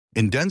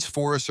In dense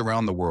forests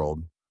around the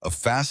world, a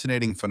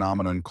fascinating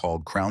phenomenon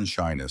called crown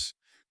shyness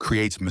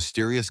creates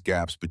mysterious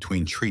gaps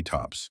between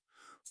treetops,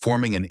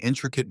 forming an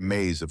intricate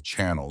maze of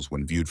channels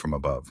when viewed from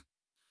above.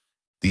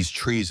 These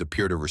trees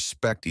appear to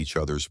respect each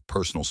other's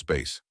personal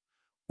space,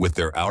 with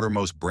their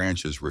outermost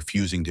branches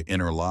refusing to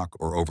interlock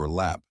or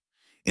overlap,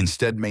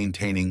 instead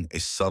maintaining a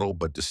subtle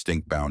but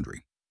distinct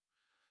boundary.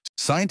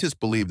 Scientists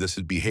believe this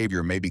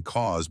behavior may be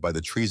caused by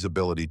the tree's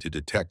ability to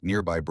detect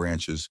nearby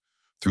branches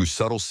through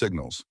subtle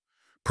signals,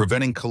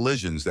 preventing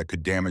collisions that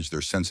could damage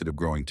their sensitive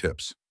growing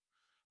tips.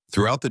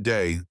 Throughout the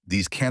day,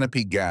 these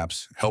canopy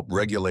gaps help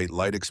regulate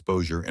light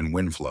exposure and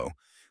wind flow,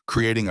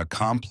 creating a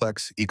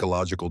complex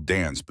ecological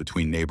dance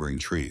between neighboring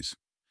trees.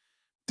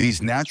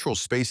 These natural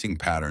spacing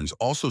patterns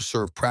also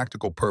serve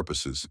practical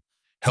purposes,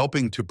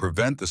 helping to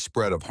prevent the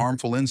spread of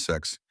harmful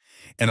insects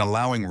and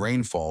allowing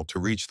rainfall to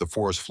reach the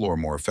forest floor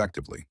more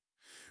effectively.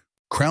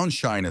 Crown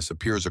shyness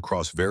appears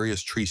across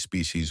various tree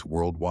species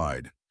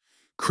worldwide,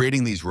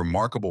 creating these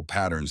remarkable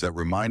patterns that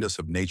remind us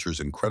of nature's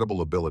incredible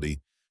ability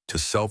to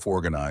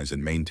self-organize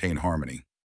and maintain harmony.